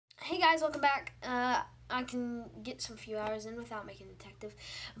Hey guys, welcome back. I can get some few hours in without making detective.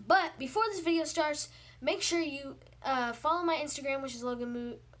 But before this video starts, make sure you follow my Instagram, which is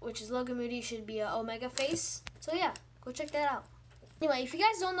Logan Moody. Should be a Omega face. So yeah, go check that out. Anyway, if you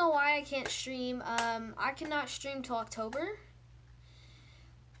guys don't know why I can't stream, I cannot stream till October.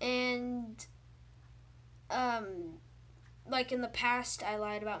 And like in the past, I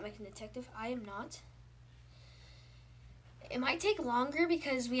lied about making detective. I am not. It might take longer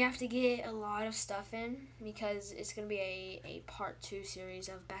because we have to get a lot of stuff in because it's going to be a part 2 series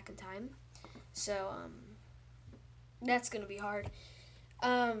of Back in Time. So, that's going to be hard.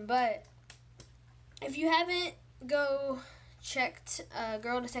 But if you haven't, go checked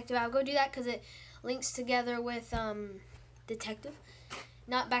Girl Detective out. Go do that because it links together with Detective.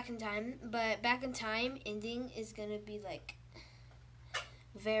 Not Back in Time, but Back in Time ending is going to be like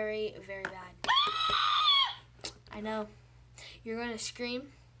very, very bad. I know. You're going to scream,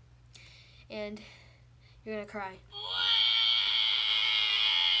 and you're going to cry.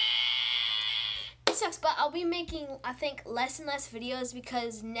 It sucks, but I'll be making, I think, less and less videos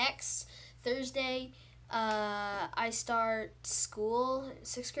because next Thursday, I start school,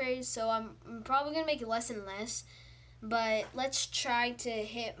 6th grade, so I'm probably going to make it less and less. But let's try to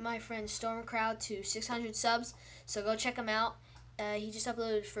hit my friend Stormcrowd to 600 subs, so go check him out. He just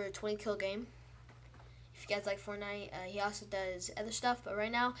uploaded for a 20 kill game. If you guys like Fortnite, he also does other stuff, but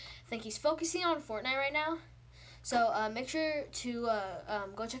right now, I think he's focusing on Fortnite right now. So make sure to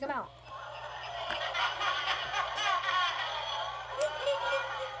go check him out.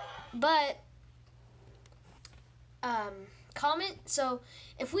 But comment. So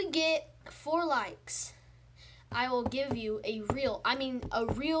if we get 4 likes, I will give you a real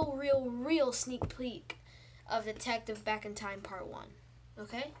sneak peek of Detective Back in Time Part 1.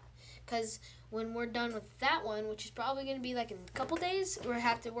 Okay? Because when we're done with that one, which is probably going to be like in a couple days, we'll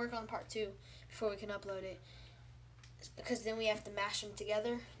have to work on part 2 before we can upload it. Because then we have to mash them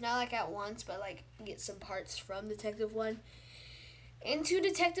together. Not like at once, but like get some parts from Detective 1 into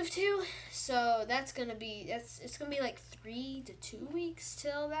Detective 2. So that's going to be, it's going to be like 3 to 2 weeks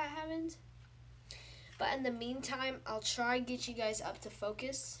till that happens. But in the meantime, I'll try to get you guys up to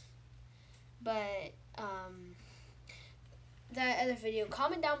focus. But, that other video,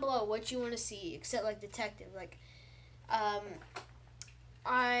 comment down below what you want to see, except like detective. Like,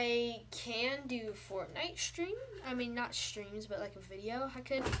 I can do Fortnite stream. I mean, not streams, but like a video I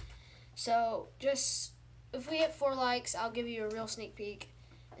could. So just if we hit 4 likes, I'll give you a real sneak peek,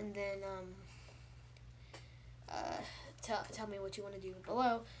 and then tell me what you want to do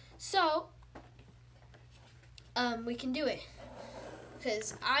below. So we can do it,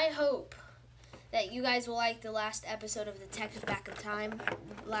 because I hope that you guys will like the last episode of Detective Back in Time,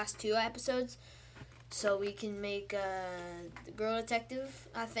 the last 2 episodes, so we can make the Girl Detective.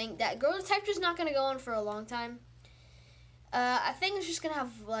 I think that Girl Detective is not going to go on for a long time. I think it's just going to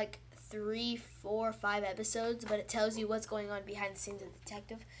have like 3, 4, 5 episodes, but it tells you what's going on behind the scenes of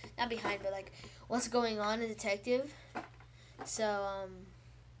Detective. Not behind, but like what's going on in Detective. So,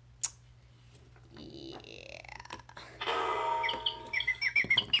 yeah.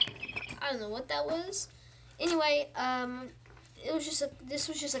 I don't know what that was. Anyway, this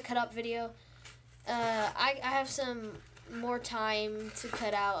was just a cut up video. I have some more time to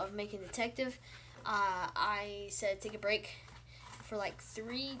cut out of making Detective. I said take a break for like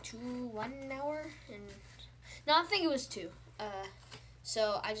 3 to 1 hour, and no, I think it was 2.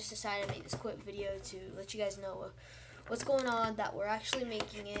 So I just decided to make this quick video to let you guys know what's going on, that we're actually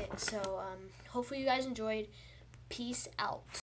making it. So hopefully you guys enjoyed. Peace out.